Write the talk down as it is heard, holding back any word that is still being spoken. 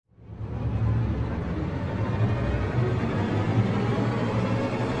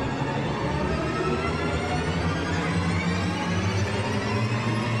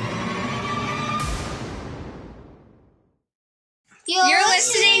You're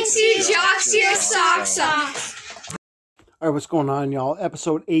listening to Jocks Your Socks Off. All right, what's going on, y'all?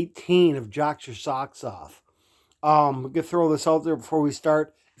 Episode 18 of Jocks Your Socks Off. I'm going to throw this out there before we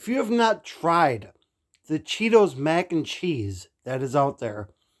start. If you have not tried the Cheetos mac and cheese that is out there,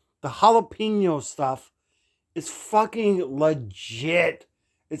 the jalapeno stuff is fucking legit.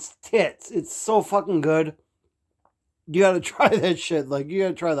 It's tits. It's so fucking good. You got to try that shit. Like, you got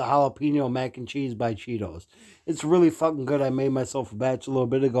to try the jalapeno mac and cheese by Cheetos. It's really fucking good. I made myself a batch a little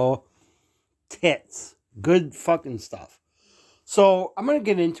bit ago. Tits. Good fucking stuff. So, I'm going to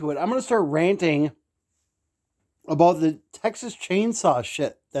get into it. I'm going to start ranting about the Texas Chainsaw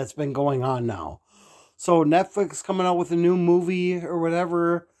shit that's been going on now. So, Netflix coming out with a new movie or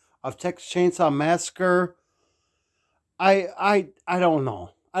whatever of Texas Chainsaw Massacre. I don't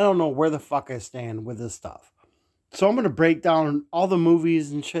know. I don't know where the fuck I stand with this stuff. So, I'm going to break down all the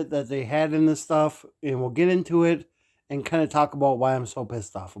movies and shit that they had in this stuff, and we'll get into it and kind of talk about why I'm so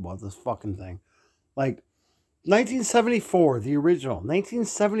pissed off about this fucking thing. Like, 1974, the original.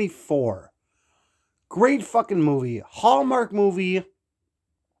 1974. Great fucking movie. Hallmark movie.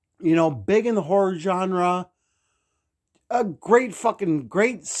 You know, big in the horror genre. A great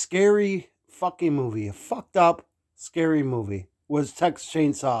scary fucking movie. A fucked up, scary movie was Texas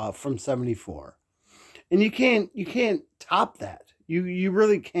Chainsaw from 74. And you can't top that. You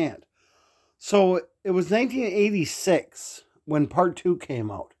really can't. So it was 1986 when part 2 came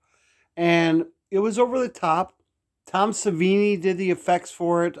out. And it was over the top. Tom Savini did the effects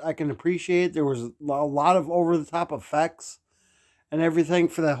for it. I can appreciate there was a lot of over the top effects and everything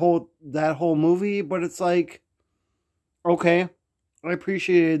for that whole movie, but it's like, okay, I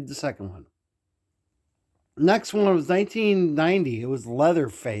appreciated the second one. Next one was 1990. It was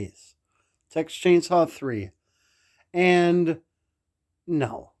Leatherface, Texas Chainsaw 3, and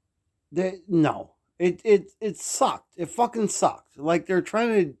it sucked. It fucking sucked. Like, they're trying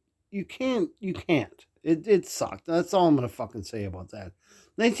to. You can't. It sucked. That's all I'm going to fucking say about that.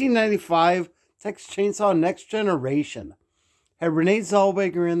 1995, Texas Chainsaw Next Generation. Had Renee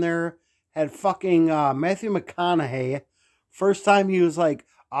Zellweger in there. Had fucking Matthew McConaughey. First time he was like,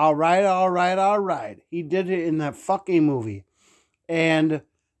 all right. He did it in that fucking movie. And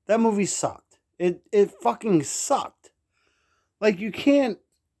that movie sucked. It fucking sucked. Like, you can't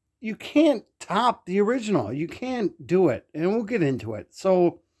top the original. You can't do it. And we'll get into it.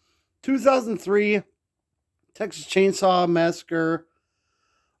 So, 2003, Texas Chainsaw Massacre,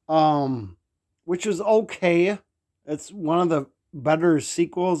 which was okay. It's one of the better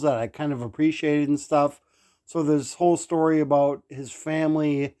sequels that I kind of appreciated and stuff. So this whole story about his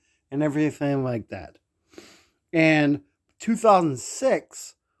family and everything like that. And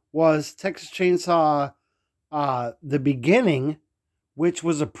 2006 was Texas Chainsaw, The Beginning, which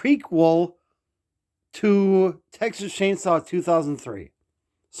was a prequel to Texas Chainsaw 2003.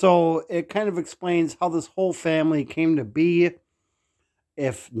 So it kind of explains how this whole family came to be.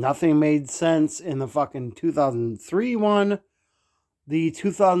 If nothing made sense in the fucking 2003 one, the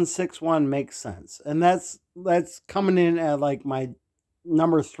 2006 one makes sense. And that's coming in at like my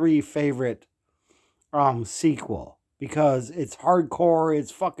number 3 favorite sequel. Because it's hardcore,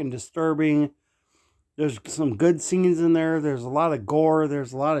 it's fucking disturbing. There's some good scenes in there. There's a lot of gore.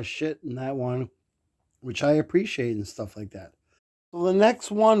 There's a lot of shit in that one, which I appreciate and stuff like that. So the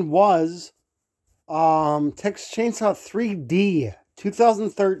next one was Texas Chainsaw 3D,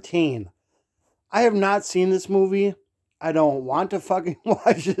 2013. I have not seen this movie. I don't want to fucking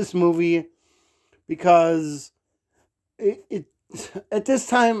watch this movie because it at this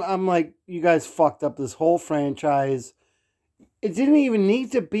time, I'm like, you guys fucked up this whole franchise. It didn't even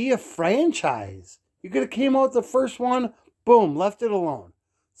need to be a franchise. You could have came out with the first one, boom, left it alone.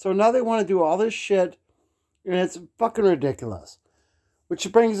 So now they want to do all this shit, and it's fucking ridiculous. Which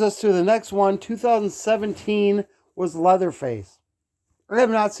brings us to the next one. 2017 was Leatherface. I have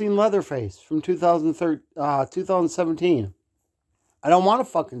not seen Leatherface from 2017. I don't want to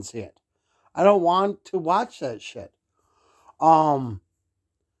fucking see it. I don't want to watch that shit. I've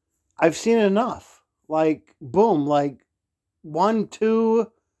seen enough. Like, boom, like 1,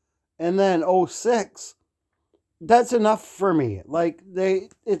 2, and then 06. That's enough for me. Like,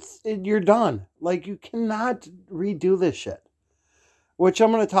 you're done. Like, you cannot redo this shit. Which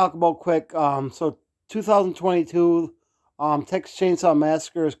I'm going to talk about quick. So 2022, Texas Chainsaw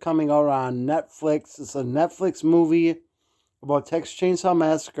Massacre is coming out on Netflix. It's a Netflix movie about Texas Chainsaw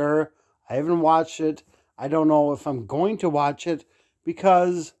Massacre. I haven't watched it. I don't know if I'm going to watch it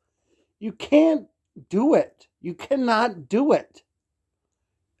because you can't do it. You cannot do it.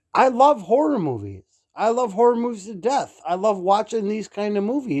 I love horror movies. I love horror movies to death. I love watching these kind of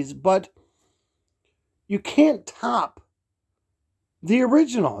movies, but you can't top The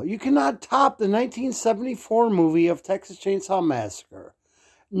original. You cannot top the 1974 movie of Texas Chainsaw Massacre.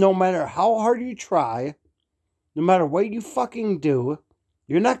 No matter how hard you try, no matter what you fucking do,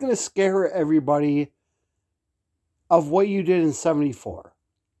 you're not going to scare everybody of what you did in 74.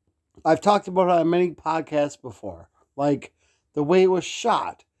 I've talked about it on many podcasts before. Like, the way it was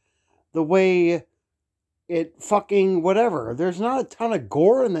shot. The way it fucking whatever. There's not a ton of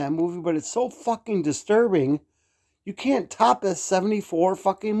gore in that movie, but it's so fucking disturbing. You can't top that 74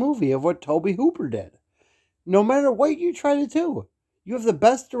 fucking movie of what Tobe Hooper did. No matter what you try to do. You have the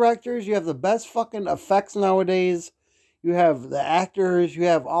best directors. You have the best fucking effects nowadays. You have the actors. You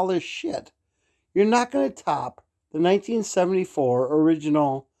have all this shit. You're not going to top the 1974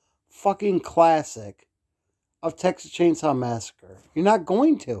 original fucking classic of Texas Chainsaw Massacre. You're not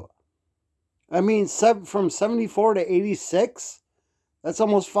going to. I mean, from 74 to 86, that's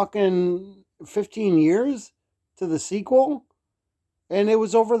almost fucking 15 years to the sequel. And it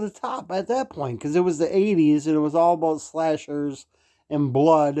was over the top at that point because it was the 80s and it was all about slashers and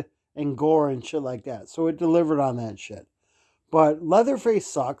blood and gore and shit like that. So it delivered on that shit. But Leatherface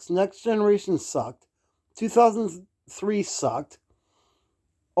sucks. Next Generation sucked. 2003 sucked.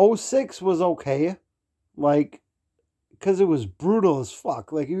 06 was okay. Like, because it was brutal as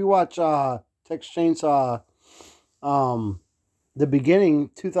fuck. Like, if you watch Texas Chainsaw, the beginning,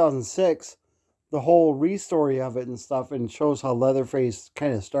 2006, the whole restory of it and stuff, and shows how Leatherface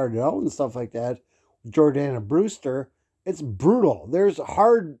kind of started out and stuff like that. Jordana Brewster, it's brutal. There's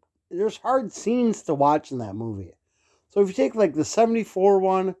hard scenes to watch in that movie. So if you take like the 74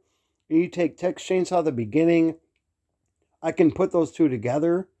 one, and you take Texas Chainsaw the beginning, I can put those two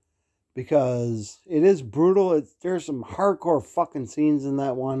together because it is brutal. There's some hardcore fucking scenes in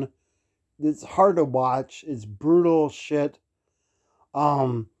that one. It's hard to watch. It's brutal shit.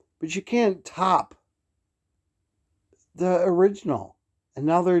 But you can't top the original. And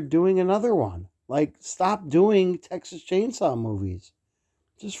now they're doing another one. Like, stop doing Texas Chainsaw movies.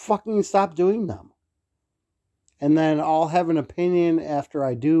 Just fucking stop doing them. And then I'll have an opinion after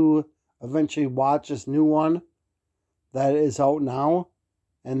I do eventually watch this new one that is out now.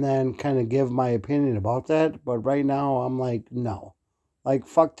 And then kind of give my opinion about that. But right now, I'm like, no. Like,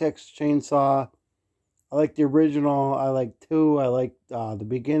 fuck Texas Chainsaw. I like the original. I like 2. I like the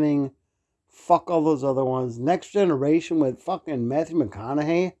beginning. Fuck all those other ones. Next Generation with fucking Matthew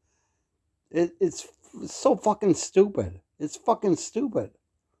McConaughey. It's so fucking stupid. It's fucking stupid.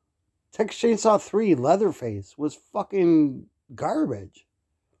 Texas Chainsaw 3, Leatherface, was fucking garbage.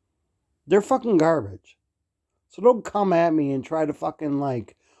 They're fucking garbage. So don't come at me and try to fucking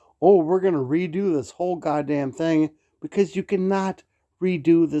like, oh, we're going to redo this whole goddamn thing. Because you cannot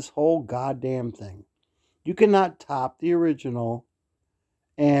redo this whole goddamn thing. You cannot top the original.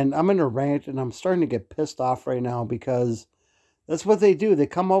 And I'm in a rant and I'm starting to get pissed off right now because that's what they do. They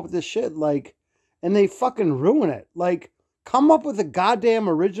come up with this shit like, and they fucking ruin it. Like, come up with a goddamn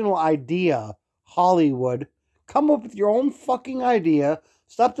original idea, Hollywood. Come up with your own fucking idea.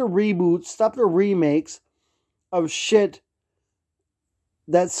 Stop the reboots. Stop the remakes of shit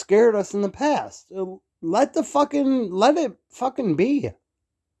that scared us in the past. Let it fucking be.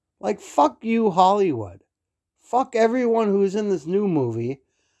 Like, fuck you, Hollywood. Fuck everyone who's in this new movie.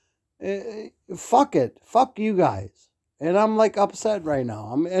 Fuck it. Fuck you guys. And I'm like upset right now.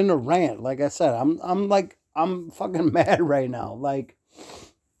 I'm in a rant. Like I said, I'm fucking mad right now. Like,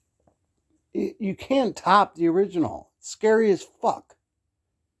 you can't top the original. It's scary as fuck.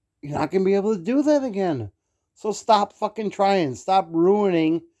 You're not going to be able to do that again. So stop fucking trying. Stop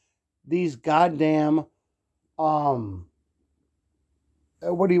ruining these goddamn, what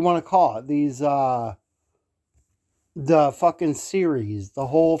do you want to call it? These, the fucking series, the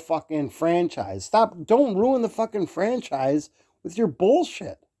whole fucking franchise. Don't ruin the fucking franchise with your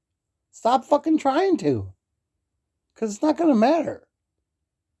bullshit. Stop fucking trying to. Because it's not going to matter.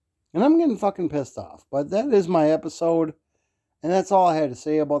 And I'm getting fucking pissed off. But that is my episode. And that's all I had to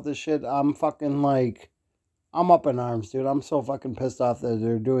say about this shit. I'm fucking like, I'm up in arms, dude. I'm so fucking pissed off that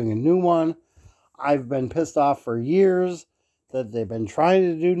they're doing a new one. I've been pissed off for years that they've been trying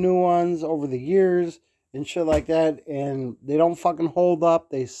to do new ones over the years and shit like that. And they don't fucking hold up.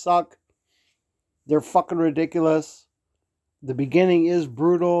 They suck. They're fucking ridiculous. The beginning is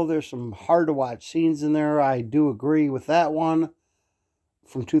brutal. There's some hard to watch scenes in there. I do agree with that one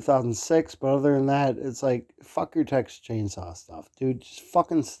from 2006. But other than that, it's like, fuck your Texas Chainsaw stuff, dude. Just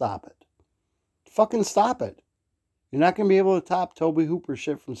fucking stop it. Fucking stop it. You're not going to be able to top Tobe Hooper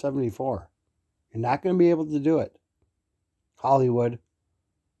shit from 74. You're not going to be able to do it. Hollywood.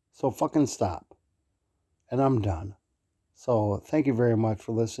 So fucking stop. And I'm done. So thank you very much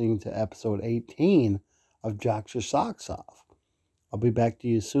for listening to episode 18 of Jocks Your Socks Off. I'll be back to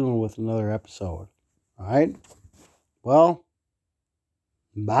you soon with another episode. All right? Well,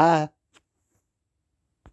 bye.